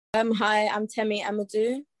Hi, I'm Temi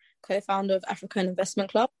Amadou, co-founder of African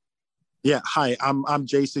Investment Club. Yeah, hi, I'm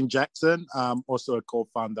Jason Jackson. I'm also a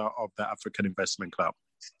co-founder of the African Investment Club.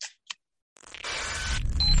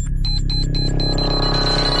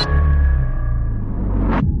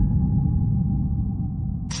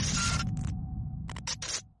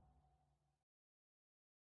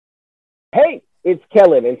 Hey, it's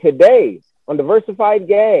Kellen, and today on Diversified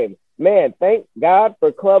Game, man, thank God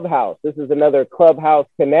for Clubhouse. This is another Clubhouse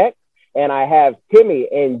Connect, and I have Timmy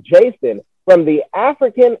and Jason from the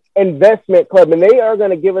African Investment Club, and they are going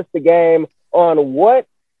to give us the game on what,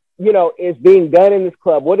 is being done in this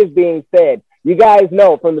club, what is being said. You guys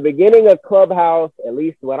know from the beginning of Clubhouse, at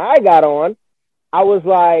least when I got on, I was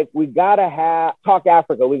like, we got to talk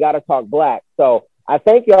Africa. We got to talk Black. So I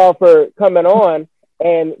thank y'all for coming on.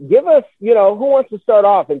 And give us, who wants to start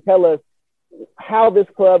off and tell us how this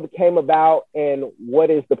club came about and what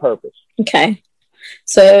is the purpose? Okay.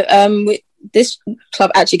 So this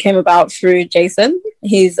club actually came about through Jason.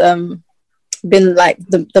 He's been like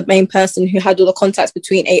the main person who had all the contacts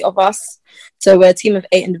between 8 of us. So we're a team of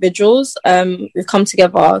 8 individuals. We've come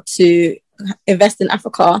together to invest in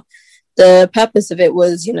Africa. The purpose of it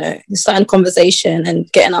was, starting a conversation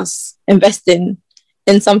and getting us investing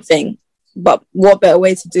in something. But what better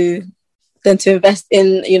way to do than to invest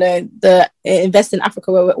in, invest in Africa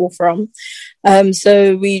where we're all from.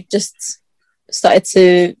 So we just started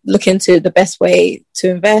to look into the best way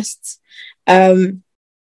to invest. And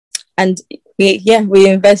we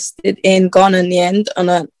invested in Ghana in the end on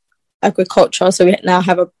an agriculture. So we now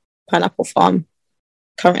have a pineapple farm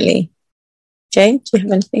currently. Jay, do you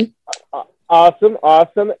have anything? Awesome.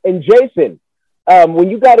 And Jason, when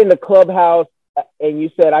you got into Clubhouse, and you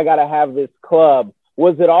said, I got to have this club,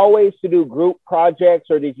 was it always to do group projects,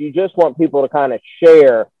 or did you just want people to kind of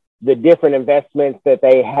share the different investments that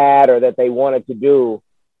they had or that they wanted to do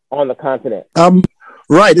on the continent?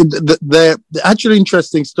 Right. The actually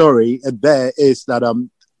interesting story there is that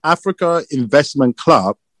Africa Investment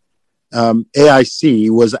Club, AIC,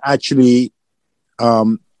 was actually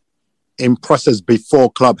in process before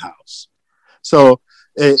Clubhouse. So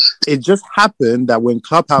it just happened that when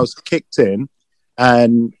Clubhouse kicked in,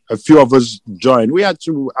 and a few of us joined. We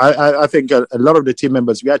actually, I think a lot of the team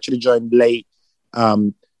members, we actually joined late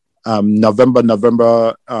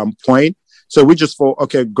November point. So we just thought,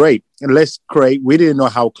 okay, great. And let's create. We didn't know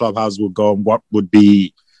how Clubhouse would go and what would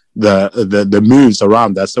be the moves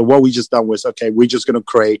around that. So what we just done was, okay, we're just going to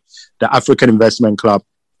create the African Investment Club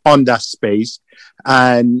on that space.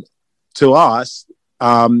 And to us,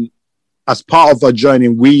 as part of our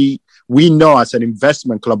joining, we know as an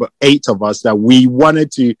investment club of 8 of us that we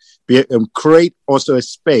wanted to create also a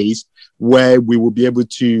space where we will be able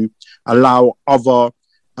to allow other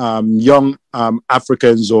young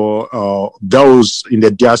Africans or those in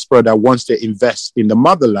the diaspora that wants to invest in the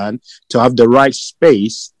motherland to have the right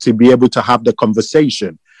space to be able to have the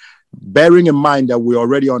conversation. Bearing in mind that we're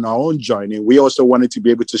already on our own joining, we also wanted to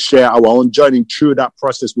be able to share our own joining through that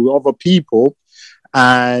process with other people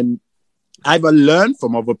and either learn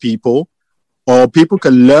from other people or people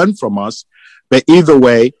can learn from us. But either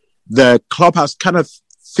way, the club has kind of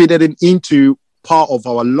fitted into part of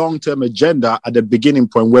our long-term agenda at the beginning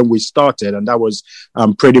point when we started. And that was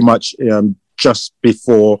pretty much just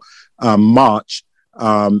before March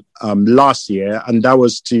last year. And that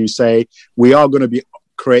was to say, we are going to be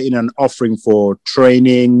creating an offering for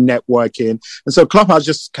training, networking. And so Clubhouse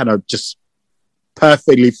just kind of just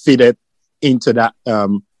perfectly fitted into that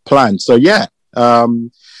plan. So yeah,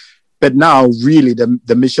 but now really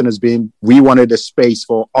the mission has been, we wanted a space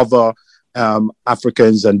for other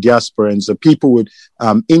Africans and diasporans and people with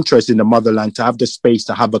interest in the motherland to have the space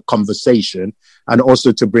to have a conversation and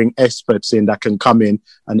also to bring experts in that can come in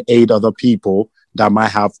and aid other people that might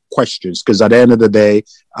have questions. Because at the end of the day,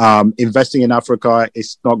 investing in Africa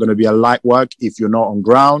is not going to be a light work if you're not on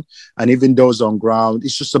ground. And even those on ground,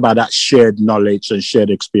 it's just about that shared knowledge and shared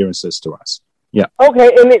experiences to us. Yeah.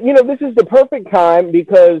 Okay. And, this is the perfect time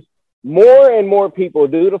because more and more people,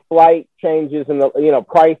 due to flight changes and the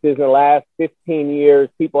prices in the last 15 years,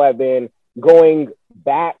 people have been going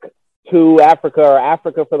back to Africa or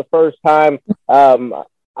Africa for the first time.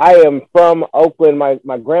 I am from Oakland.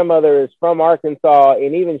 My grandmother is from Arkansas,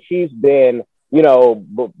 and even she's been, when I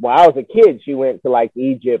was a kid, she went to like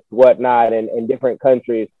Egypt, whatnot, and different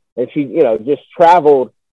countries, and she, just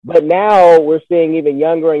traveled. But now we're seeing even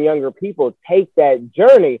younger and younger people take that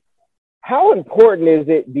journey. How important is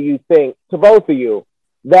it, do you think, to both of you,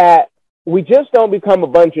 that we just don't become a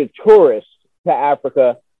bunch of tourists to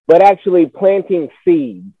Africa, but actually planting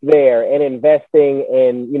seeds there and investing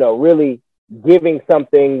in, really giving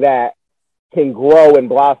something that can grow and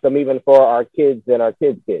blossom even for our kids and our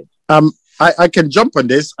kids' kids. I can jump on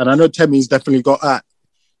this, and I know Temi's definitely got that.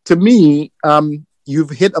 To me,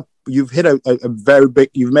 you've made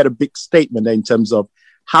a big statement in terms of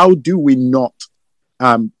how do we not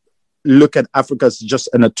look at Africa as just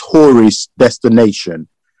a tourist destination,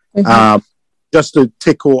 just to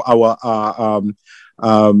tickle our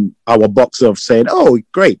box of saying, oh,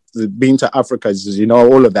 great, being to Africa is,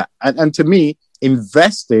 all of that. And to me,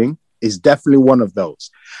 investing is definitely one of those.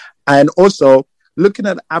 And also looking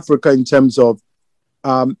at Africa in terms of,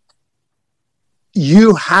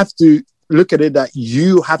 you have to look at it that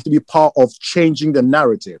you have to be part of changing the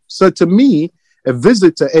narrative. So to me, a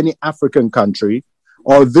visit to any African country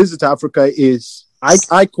or a visit to Africa is,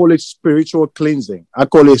 I call it spiritual cleansing. I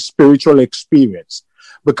call it spiritual experience.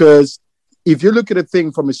 Because if you look at a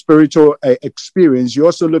thing from a spiritual experience, you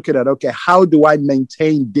also look at it, okay, how do I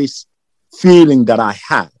maintain this feeling that I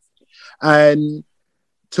have? And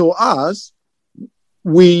to us,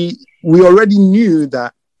 we already knew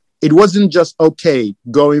that it wasn't just, okay,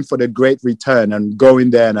 going for the great return and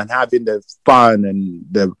going there and having the fun and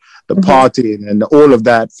the partying and all of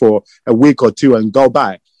that for a week or two and go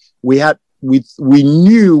back. We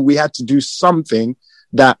knew we had to do something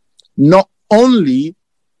that not only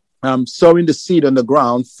sowing the seed on the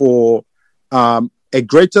ground for a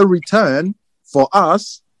greater return for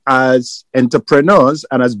us as entrepreneurs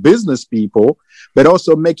and as business people, but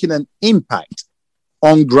also making an impact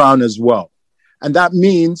on ground as well. And that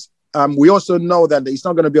means we also know that it's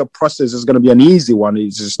not going to be a process. It's going to be an easy one.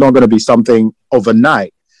 It's just not going to be something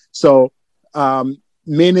overnight. So,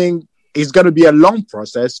 meaning it's going to be a long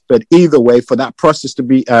process, but either way, for that process to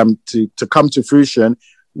be to come to fruition,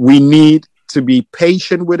 we need to be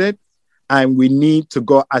patient with it, and we need to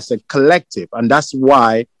go as a collective. And that's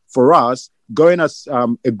why, for us, going as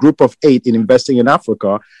a group of 8 in investing in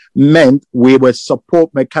Africa meant we were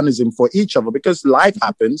support mechanism for each other, because life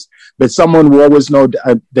happens, but someone will always know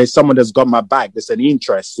there's someone that's got my back. There's an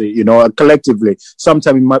interest, collectively.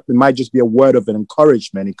 Sometimes it might just be a word of an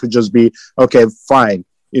encouragement. It could just be, okay, fine.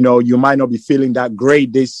 You might not be feeling that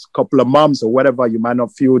great this couple of months or whatever. You might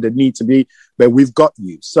not feel the need to be, but we've got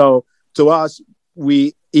you. So to us,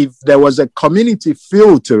 if there was a community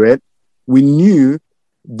feel to it, we knew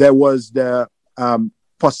there was the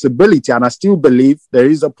possibility, and I still believe there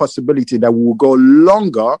is a possibility that we will go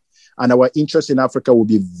longer and our interest in Africa will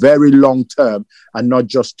be very long term and not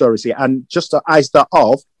just touristy. And just to ice that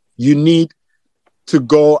off, you need to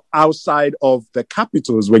go outside of the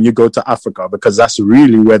capitals when you go to Africa, because that's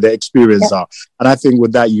really where the experience are. And I think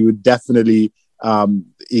with that, you would definitely,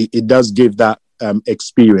 it does give that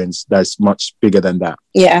experience that's much bigger than that.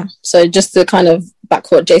 Yeah. So just to kind of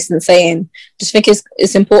back what Jason's saying, just think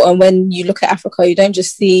it's important when you look at Africa, you don't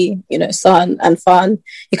just see, sun and fun.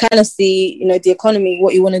 You kind of see, the economy,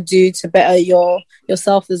 what you want to do to better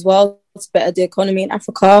yourself as well, to better the economy in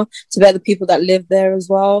Africa, to better the people that live there as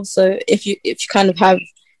well. So if you kind of have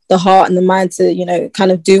the heart and the mind to,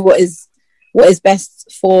 kind of do what is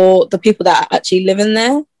best for the people that are actually living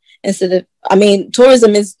there, instead of,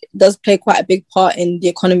 tourism does play quite a big part in the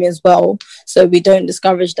economy as well. So we don't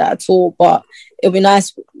discourage that at all. But it'll be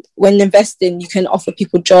nice when investing, you can offer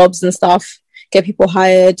people jobs and stuff, get people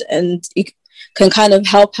hired, and you can kind of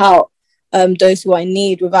help out those who are in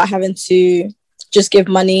need without having to just give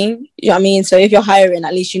money. You know what I mean? So if you're hiring,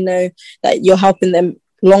 at least you know that you're helping them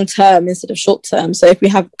long term instead of short term. So if we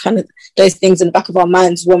have kind of those things in the back of our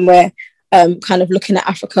minds when we're kind of looking at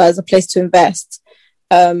Africa as a place to invest.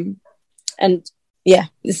 And yeah,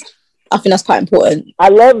 I think that's quite important. I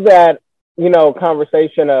love that,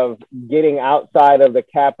 conversation of getting outside of the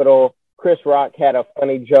capital. Chris Rock had a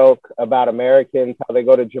funny joke about Americans, how they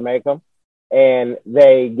go to Jamaica and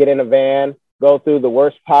they get in a van, go through the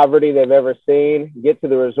worst poverty they've ever seen, get to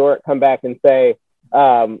the resort, come back and say,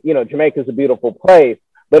 Jamaica's a beautiful place.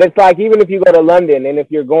 But it's like, even if you go to London and if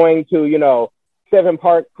you're going to, Seven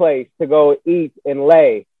Park Place to go eat and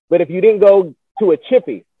lay, but if you didn't go to a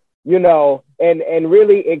Chippy, and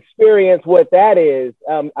really experience what that is,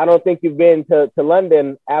 I don't think you've been to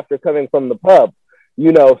London after coming from the pub,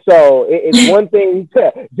 so it's one thing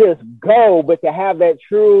to just go, but to have that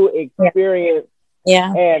true experience.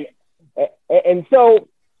 Yeah. And so,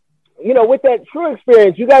 with that true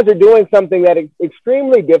experience, you guys are doing something that is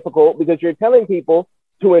extremely difficult, because you're telling people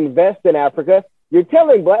to invest in Africa. You're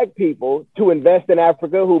telling Black people to invest in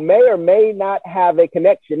Africa who may or may not have a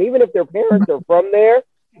connection, even if their parents are from there.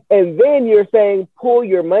 And then you're saying, pull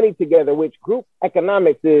your money together, which group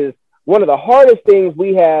economics is one of the hardest things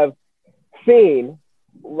we have seen.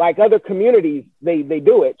 Like other communities, they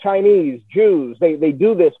do it. Chinese, Jews, they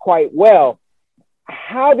do this quite well.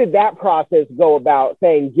 how did that process go about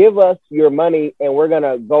saying, give us your money and we're going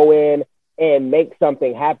to go in and make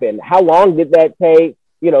something happen? How long did that take?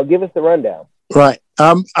 Give us the rundown. Right.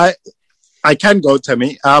 I can go,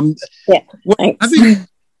 Temi. Yeah. Well,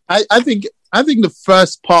 I think the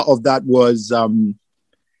first part of that was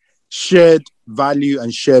shared value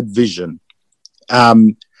and shared vision.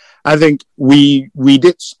 I think we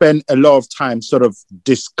did spend a lot of time sort of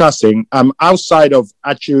discussing outside of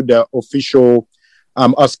actually the official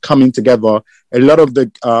us coming together. A lot of the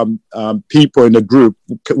people in the group,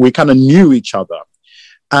 we kind of knew each other,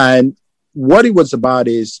 and what it was about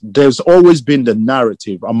is there's always been the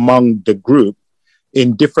narrative among the group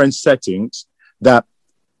in different settings that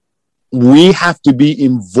we have to be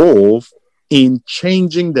involved in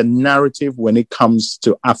changing the narrative when it comes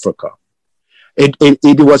to Africa.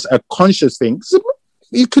 It was a conscious thing.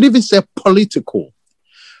 You could even say political,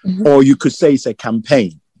 or you could say it's a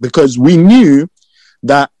campaign, because we knew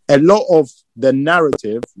that a lot of the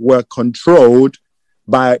narrative were controlled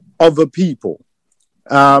by other people.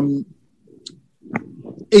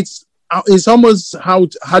 It's almost, how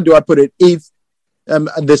do I put it? If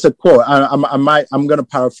there's a quote, I'm going to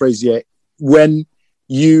paraphrase here. When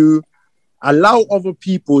you allow other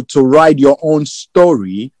people to write your own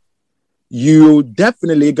story, you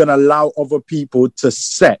definitely going to allow other people to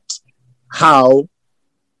set how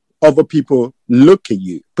other people look at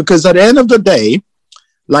you. Because at the end of the day,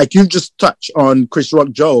 like you just touched on Chris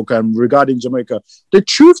Rock joke regarding Jamaica, the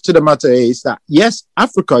truth to the matter is that, yes,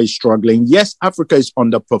 Africa is struggling. Yes, Africa is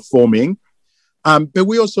underperforming. But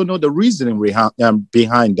we also know the reasoning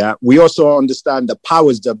behind that. We also understand the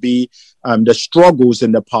powers that be, the struggles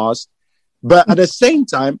in the past. But at the same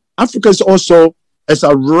time, Africa is also, it's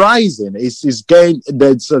a rising. It's getting,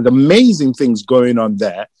 there's amazing things going on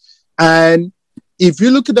there. And if you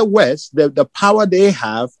look at the West, the power they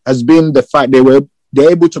have has been the fact they're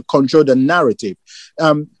able to control the narrative.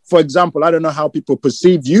 For example, I don't know how people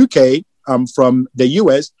perceive UK from the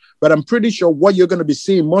US, but I'm pretty sure what you're going to be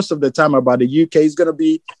seeing most of the time about the UK is going to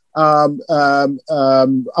be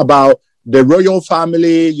about the royal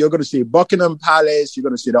family. You're going to see Buckingham Palace. You're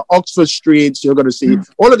going to see the Oxford Streets. You're going to see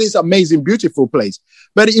all of these amazing, beautiful places.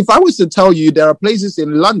 But if I was to tell you there are places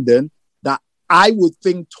in London that I would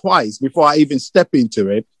think twice before I even step into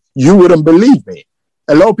it, you wouldn't believe me.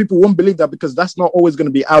 A lot of people won't believe that because that's not always going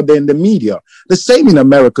to be out there in the media. The same in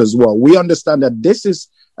America as well. We understand that this is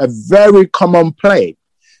a very common play.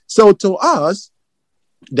 So to us,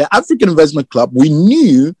 the African Investment Club, we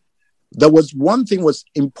knew there was one thing was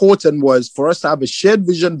important was for us to have a shared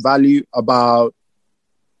vision value about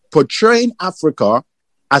portraying Africa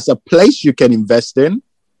as a place you can invest in.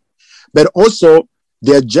 But also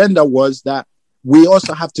the agenda was that we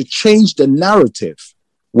also have to change the narrative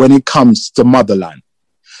when it comes to motherland.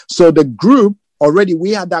 So the group already,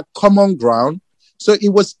 we had that common ground. So it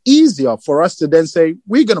was easier for us to then say,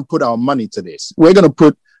 we're going to put our money to this. We're going to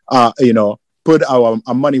put our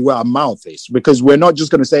money where our mouth is, because we're not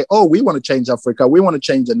just going to say, oh, we want to change Africa. We want to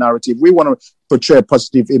change the narrative. We want to portray a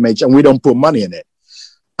positive image, and we don't put money in it.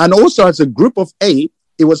 And also as a group of 8,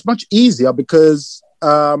 it was much easier because,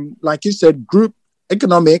 like you said, group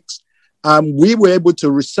economics, we were able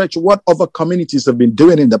to research what other communities have been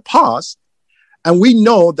doing in the past. And we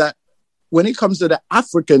know that when it comes to the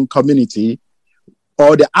African community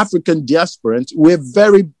or the African diasporans,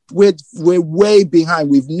 we're way behind.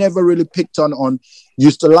 We've never really picked on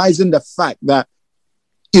utilizing the fact that,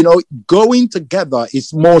 going together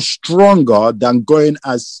is more stronger than going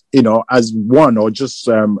as one or just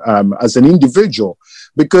as an individual.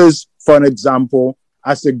 Because, for an example,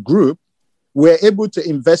 as a group, we're able to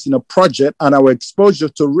invest in a project and our exposure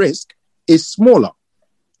to risk is smaller.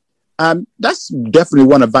 That's definitely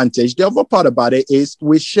one advantage. The other part about it is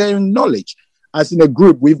we're sharing knowledge. As in a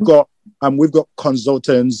group, we've got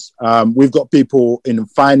consultants, we've got people in the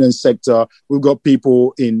finance sector, we've got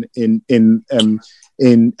people in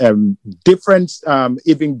different,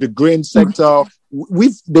 even the green sector.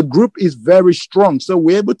 The group is very strong, so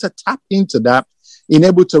we're able to tap into that, and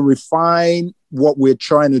able to refine what we're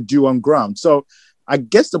trying to do on ground. So I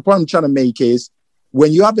guess the point I'm trying to make is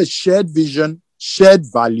when you have a shared vision, shared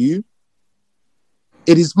value,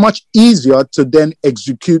 it is much easier to then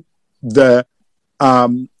execute the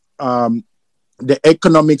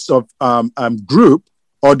economics of group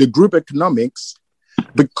or the group economics,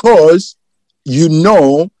 because you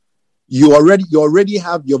already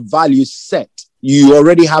have your values set. You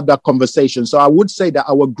already have that conversation. So I would say that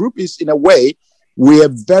our group is, in a way, we are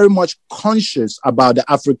very much conscious about the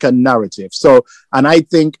African narrative. So, and I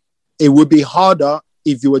think it would be harder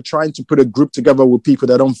if you were trying to put a group together with people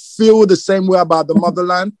that don't feel the same way about the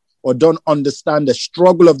motherland. or don't understand the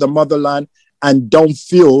struggle of the motherland and don't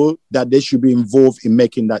feel that they should be involved in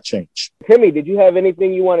making that change. Timmy, did you have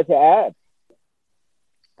anything you wanted to add?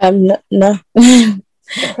 No.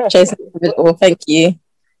 Jason, well, thank you.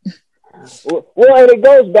 Well, and it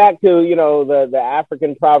goes back to, the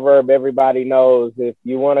African proverb everybody knows: if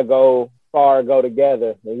you want to go far, go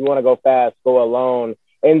together. If you want to go fast, go alone.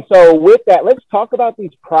 And so with that, let's talk about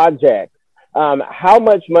these projects. How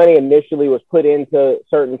much money initially was put into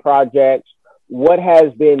certain projects? What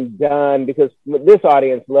has been done? Because this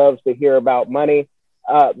audience loves to hear about money.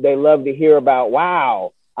 They love to hear about,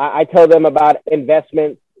 wow. I tell them about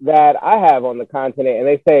investments that I have on the continent, and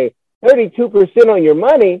they say 32% on your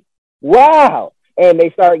money. Wow. And they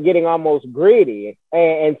start getting almost greedy.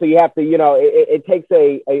 And so you have to, it takes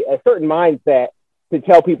a certain mindset to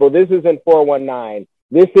tell people this isn't 419.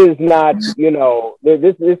 This is not, this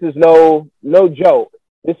is no joke.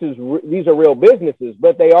 These are real businesses,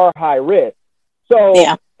 but they are high risk. So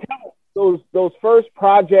yeah. those first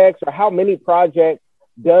projects, or how many projects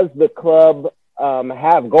does the club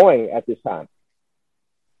have going at this time?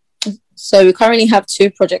 So we currently have 2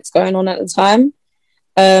 projects going on at the time.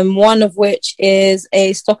 One of which is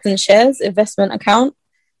a stock and shares investment account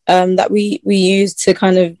that we use to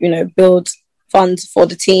kind of, build funds for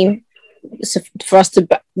the team, so for us to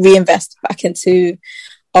reinvest back into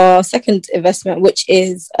our second investment, which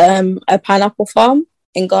is a pineapple farm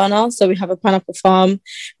in Ghana. So we have a pineapple farm.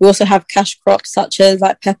 We also have cash crops such as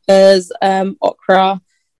like peppers, okra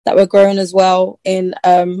that we're growing as well in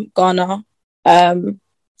Ghana.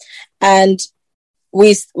 And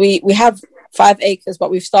we have 5 acres,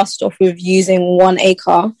 but we've started off with using 1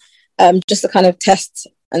 acre just to kind of test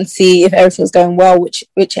and see if everything's going well, which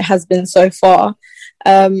it has been so far.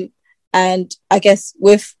 And I guess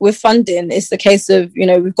with funding, it's the case of,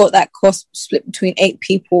 we've got that cost split between 8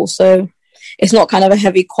 people. So it's not kind of a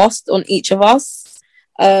heavy cost on each of us.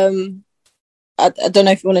 I don't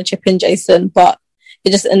know if you want to chip in, Jason, but it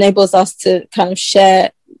just enables us to kind of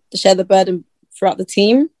share the burden throughout the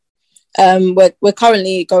team. We're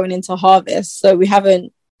currently going into harvest, so we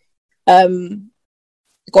haven't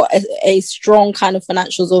got a strong kind of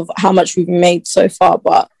financials of how much we've made so far,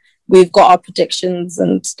 but we've got our predictions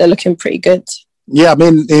and they're looking pretty good. Yeah, I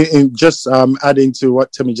mean, in just adding to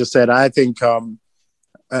what Timmy just said, I think a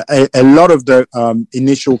lot of the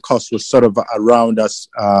initial cost was sort of around us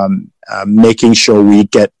making sure we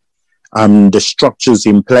get the structures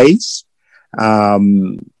in place,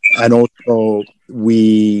 and also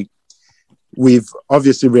we've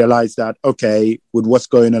obviously realized that, okay, with what's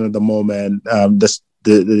going on at the moment,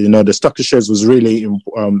 the stock shares was really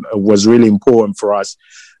important for us,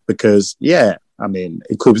 because I mean,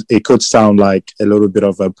 it could sound like a little bit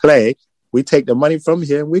of a play. We take the money from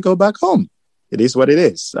here and we go back home. It is what it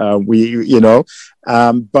is. But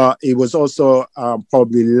it was also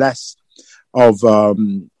probably less of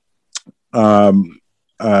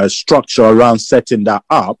structure around setting that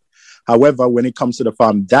up. However, when it comes to the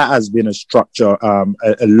farm, that has been a structure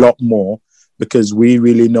a lot more, because we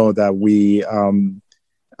really know that we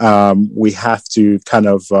have to kind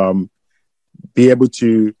of be able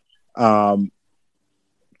to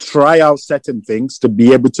try out certain things to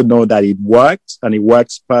be able to know that it works and it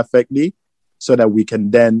works perfectly, so that we can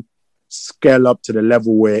then scale up to the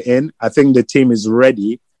level we're in. I think the team is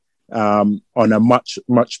ready on a much,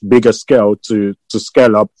 much bigger scale to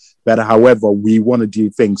scale up. But however, we want to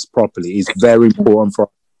do things properly. It's very important for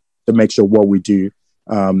us to make sure what we do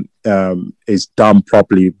is done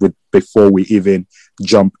properly before we even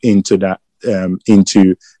jump into that,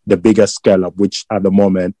 into the bigger scale up, which at the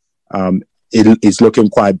moment it is looking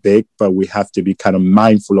quite big, but we have to be kind of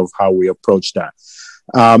mindful of how we approach that.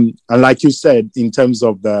 And like you said, in terms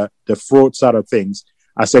of the fraud side of things,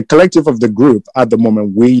 as a collective of the group at the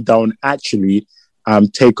moment, we don't actually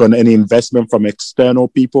take on any investment from external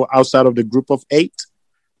people outside of the group of 8.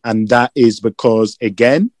 And that is because,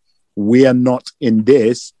 again, we are not in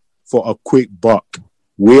this for a quick buck.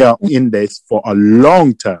 We are in this for a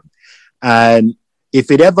long term. And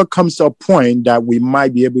if it ever comes to a point that we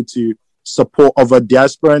might be able to support other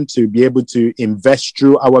diaspora to be able to invest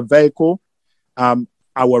through our vehicle,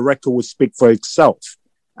 our record will speak for itself.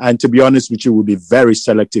 And to be honest with you, we'll be very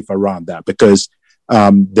selective around that, because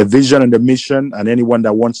the vision and the mission, and anyone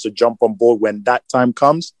that wants to jump on board when that time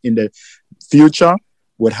comes in the future,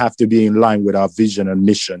 would have to be in line with our vision and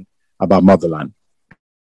mission about Motherland.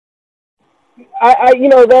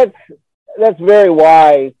 That's very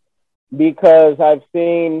wise, because I've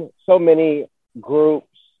seen so many groups,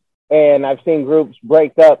 and I've seen groups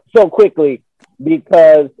break up so quickly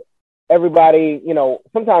because everybody,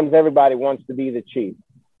 sometimes everybody wants to be the chief.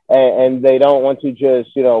 and they don't want to just,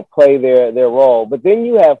 play their role. But then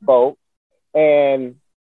you have folks, and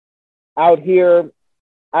out here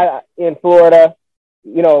in Florida,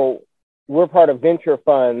 we're part of venture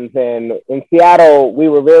funds, and in Seattle, we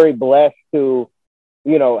were very blessed to,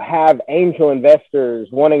 have angel investors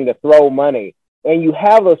wanting to throw money. And you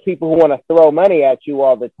have those people who want to throw money at you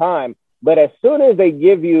all the time. But as soon as they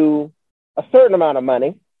give you a certain amount of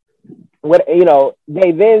money,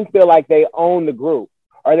 they then feel like they own the group,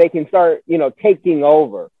 or they can start, taking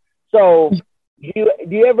over. So do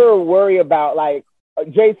you ever worry about, like,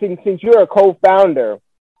 Jason, since you're a co-founder,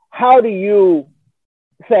 how do you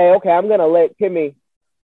say, okay, I'm going to let Timmy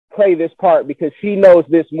play this part because she knows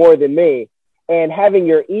this more than me, and having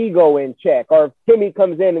your ego in check? Or if Timmy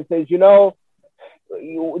comes in and says,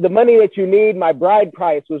 the money that you need, my bride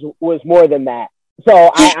price was more than that.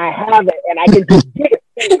 So I have it, and I can just get it.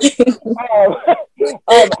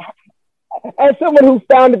 As someone who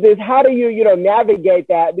founded this, how do you, navigate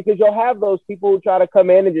that? Because you'll have those people who try to come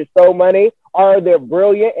in and just throw money, or they're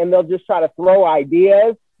brilliant and they'll just try to throw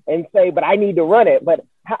ideas and say, but I need to run it. But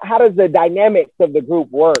how does the dynamics of the group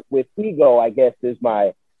work with ego, I guess, is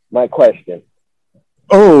my question.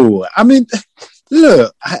 Oh, I mean,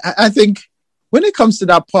 look, I think when it comes to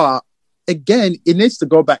that part, again, it needs to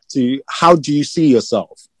go back to, how do you see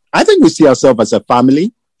yourself? I think we see ourselves as a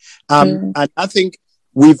family. And I think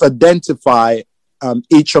we've identified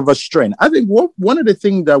each of our strengths. I think one of the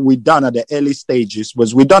things that we done at the early stages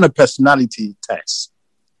was we done a personality test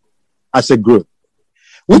as a group,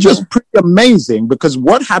 which was pretty amazing, because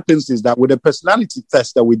what happens is that with the personality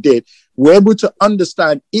test that we did, we're able to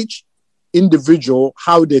understand each individual,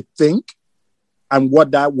 how they think and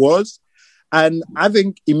what that was. And I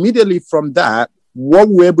think immediately from that, what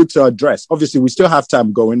we're able to address, obviously we still have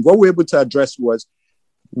time going, what we're able to address was,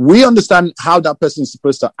 we understand how that person is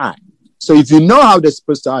supposed to act. So if you know how they're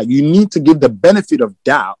supposed to act, you need to give the benefit of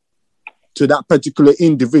doubt to that particular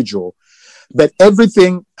individual. But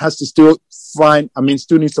everything has to still still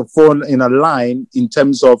needs to fall in a line in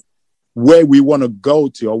terms of where we want to go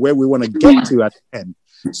to, or where we want to get to at the end.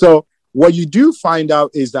 So what you do find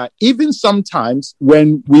out is that even sometimes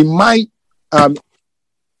when we might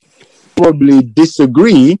probably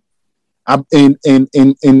disagree in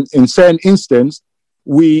certain instances,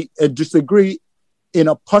 we disagree in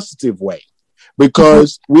a positive way,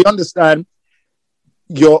 because we understand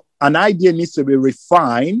an idea needs to be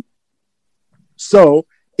refined. So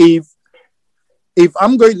if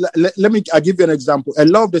I'm going, I'll give you an example. A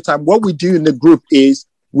lot of the time, what we do in the group is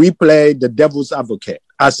we play the devil's advocate,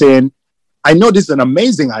 as in, I know this is an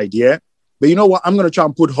amazing idea, but you know what? I'm going to try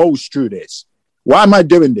and put holes through this. Why am I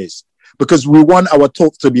doing this? Because we want our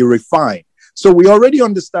talk to be refined. So we already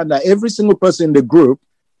understand that every single person in the group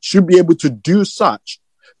should be able to do such,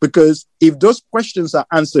 because if those questions are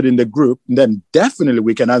answered in the group, then definitely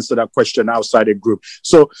we can answer that question outside the group.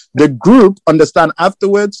 So the group understand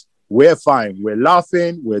afterwards, we're fine. We're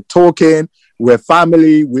laughing, we're talking, we're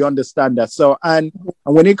family, we understand that. So, and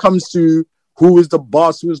when it comes to who is the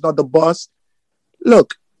boss, who's not the boss,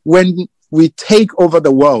 look, when we take over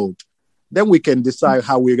the world, then we can decide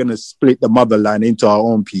how we're going to split the motherland into our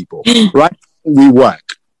own people, right? We work,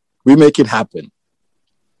 we make it happen.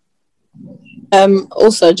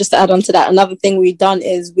 Also, just to add on to that, another thing we've done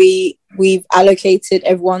is we've allocated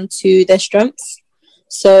everyone to their strengths.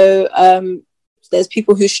 So there's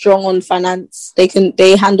people who's strong on finance,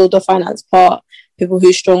 they handle the finance part. People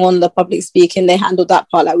who's strong on the public speaking, they handle that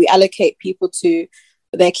part. Like, we allocate people to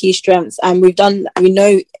their key strengths, and we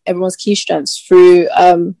know everyone's key strengths through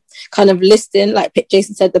kind of listing, like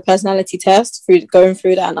Jason said, the personality test, through going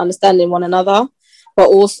through that and understanding one another, but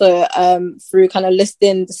also through kind of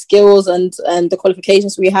listing the skills and the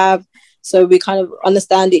qualifications we have. So we kind of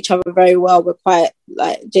understand each other very well. We're quite,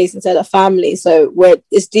 like Jason said, a family. So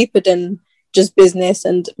it's deeper than just business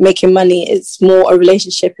and making money. It's more a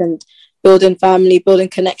relationship and building family, building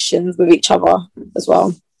connections with each other as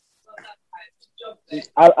well.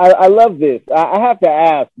 I love this. I have to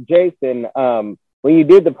ask, Jason, when you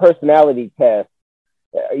did the personality test,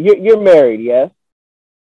 you're married, yes?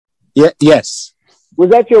 Yeah, yes.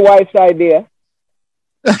 Was that your wife's idea?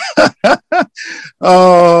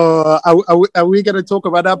 Are we going to talk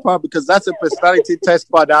about that part? Because that's a personality test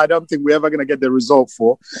part that I don't think we're ever going to get the result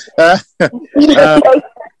for.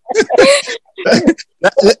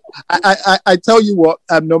 I tell you what,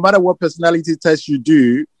 no matter what personality test you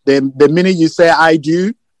do, the minute you say I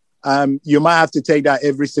do, you might have to take that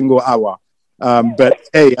every single hour. But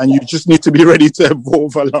hey, and you just need to be ready to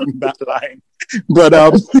evolve along that line. But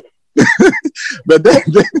But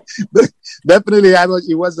definitely,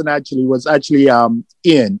 it wasn't actually. It was actually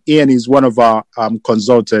Ian. Ian is one of our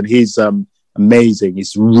consultants. He's amazing.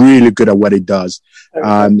 He's really good at what he does.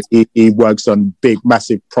 He works on big,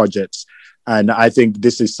 massive projects, and I think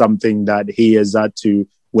this is something that he has had to,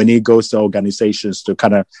 when he goes to organizations to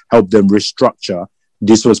kind of help them restructure.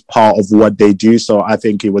 This was part of what they do. So I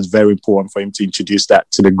think it was very important for him to introduce that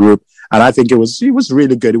to the group. And I think it was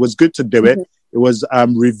really good. It was good to do it. It was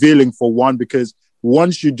revealing for one, because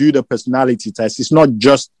once you do the personality test, it's not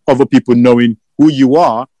just other people knowing who you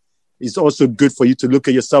are. It's also good for you to look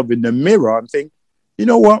at yourself in the mirror and think, you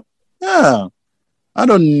know what? Yeah,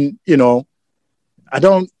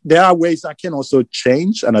 there are ways I can also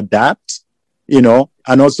change and adapt, and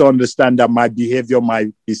also understand that my behavior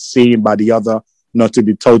might be seen by the other not to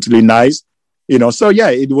be totally nice, So yeah,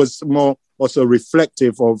 it was more also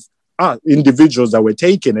reflective of individuals that were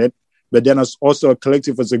taking it, but then as also a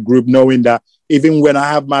collective as a group, knowing that even when I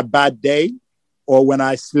have my bad day or when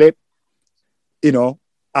I slip,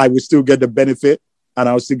 I will still get the benefit and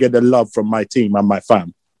I'll still get the love from my team and my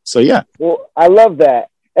fam. So yeah. Well, I love that.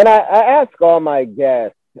 And I ask all my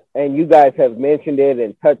guests, and you guys have mentioned it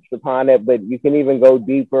and touched upon it, but you can even go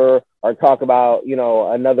deeper or talk about,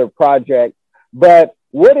 another project. But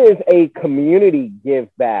what is a community give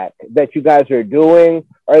back that you guys are doing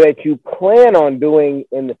or that you plan on doing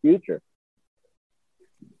in the future?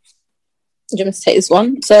 Do you want me to take this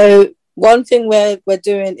one? So one thing we're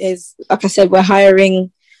doing is, like I said, we're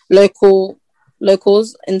hiring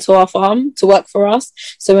locals into our farm to work for us.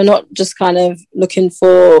 So we're not just kind of looking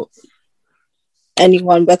for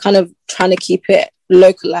anyone. We're kind of trying to keep it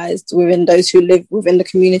localized within those who live within the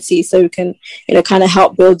community, so we can, kind of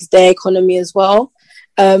help build their economy as well.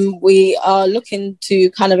 We are looking to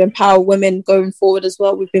kind of empower women going forward as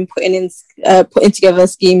well. We've been putting together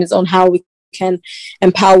schemes on how we can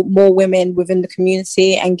empower more women within the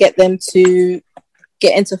community and get them to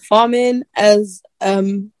get into farming as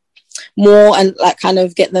more, and like kind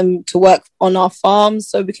of get them to work on our farms,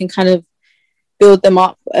 so we can kind of build them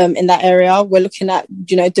up in that area. We're looking at,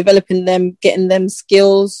 developing them, getting them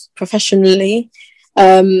skills professionally.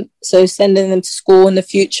 So sending them to school in the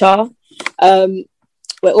future.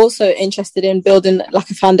 We're also interested in building like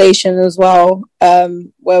a foundation as well,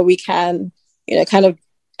 where we can, kind of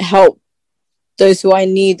help those who are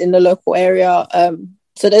in need in the local area.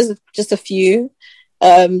 So there's just a few.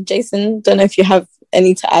 Jason, don't know if you have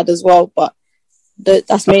any to add as well, but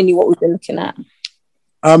that's mainly what we've been looking at.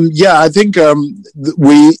 I think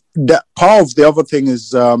that part of the other thing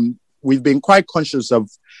is we've been quite conscious of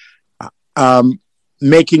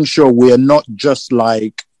making sure we are not just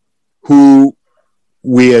like who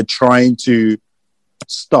we are trying to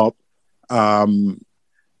stop, taking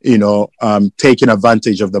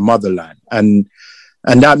advantage of the motherland. And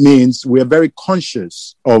that means we are very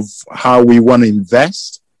conscious of how we want to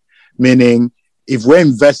invest, meaning if we're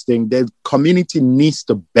investing, the community needs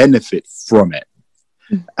to benefit from it.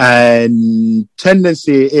 And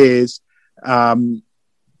tendency is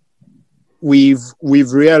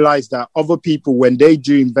we've realized that other people, when they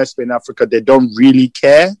do investment in Africa, they don't really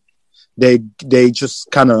care. They just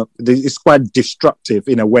it's quite destructive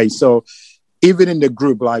in a way. So even in the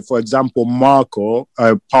group, like for example, Marco,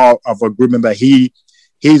 part of a group member, he's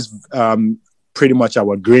pretty much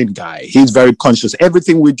our green guy. He's very conscious.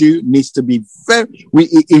 Everything we do needs to be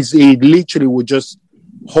he literally will just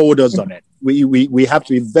hold us on it. We have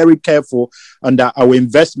to be very careful and that our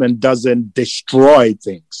investment doesn't destroy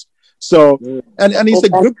things. So, and it's a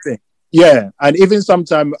good thing. Yeah. And even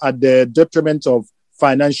sometimes at the detriment of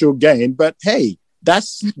financial gain, but hey,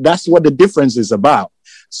 that's what the difference is about.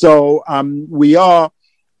 So, we are,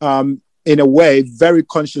 in a way, very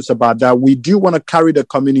conscious about that. We do want to carry the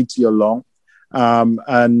community along.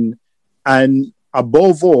 And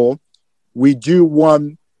above all, we do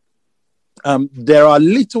want, there are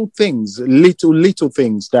little things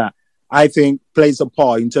that I think plays a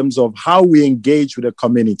part in terms of how we engage with the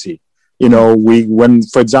community.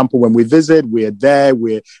 For example, when we visit, we're there,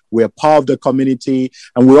 we're part of the community,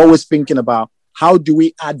 and we're always thinking about how do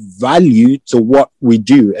we add value to what we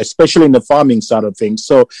do, especially in the farming side of things.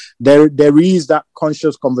 So there is that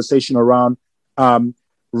conscious conversation around,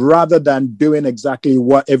 rather than doing exactly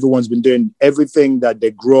what everyone's been doing, everything that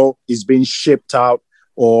they grow is being shipped out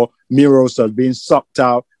or minerals are being sucked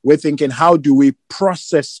out. We're thinking, how do we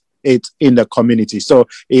process it in the community? So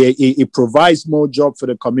it provides more job for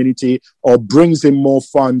the community or brings in more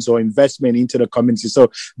funds or investment into the community.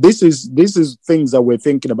 So this is things that we're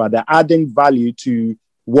thinking about, that adding value to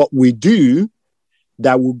what we do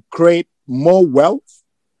that will create more wealth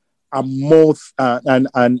more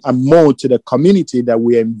and more to the community that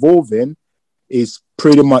we're involved in is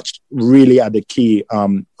pretty much really at the key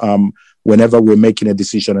whenever we're making a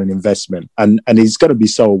decision on investment. And it's going to be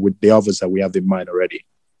so with the others that we have in mind already.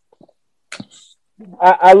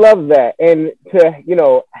 I love that. And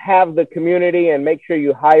to, have the community and make sure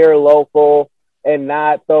you hire local and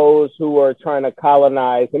not those who are trying to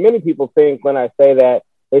colonize. And many people think when I say that,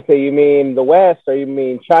 they say, you mean the West or you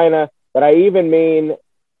mean China? But I even mean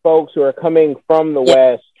folks who are coming from the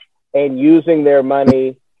West and using their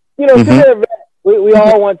money, to we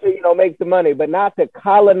all want to, make the money, but not to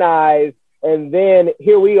colonize. And then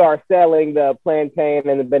here we are selling the plantain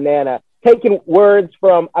and the banana, taking words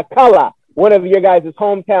from Akala, one of your guys'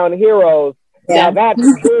 hometown heroes. Yeah. Now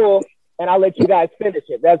that's cool. And I'll let you guys finish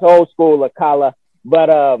it. That's old school Akala.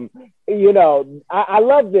 But, I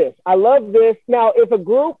love this. I love this. Now, if a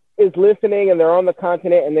group is listening and they're on the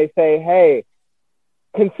continent and they say, hey,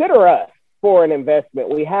 consider us for an investment.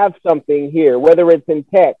 We have something here, whether it's in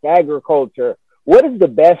tech, agriculture. What is the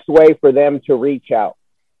best way for them to reach out?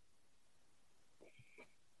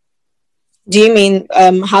 Do you mean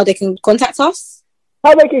how they can contact us?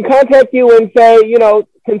 How they can contact you and say,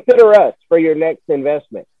 consider us for your next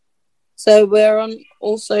investment. So we're on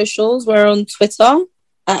all socials. We're on Twitter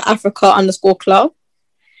at Africa_Club.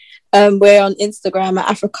 We're on Instagram at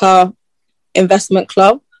Africa Investment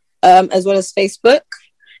Club, as well as Facebook.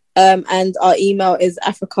 And our email is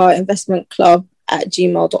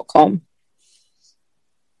africainvestmentclub@gmail.com.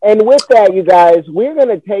 And with that, you guys, we're going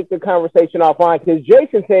to take the conversation offline because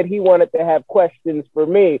Jason said he wanted to have questions for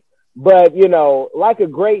me. But, like a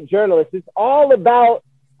great journalist, it's all about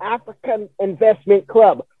African Investment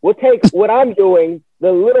Club. We'll take what I'm doing,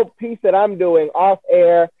 the little piece that I'm doing off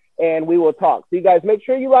air, and we will talk. So you guys make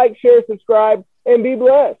sure you like, share, subscribe, and be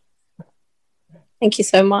blessed. Thank you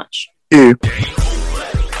so much. Thank you.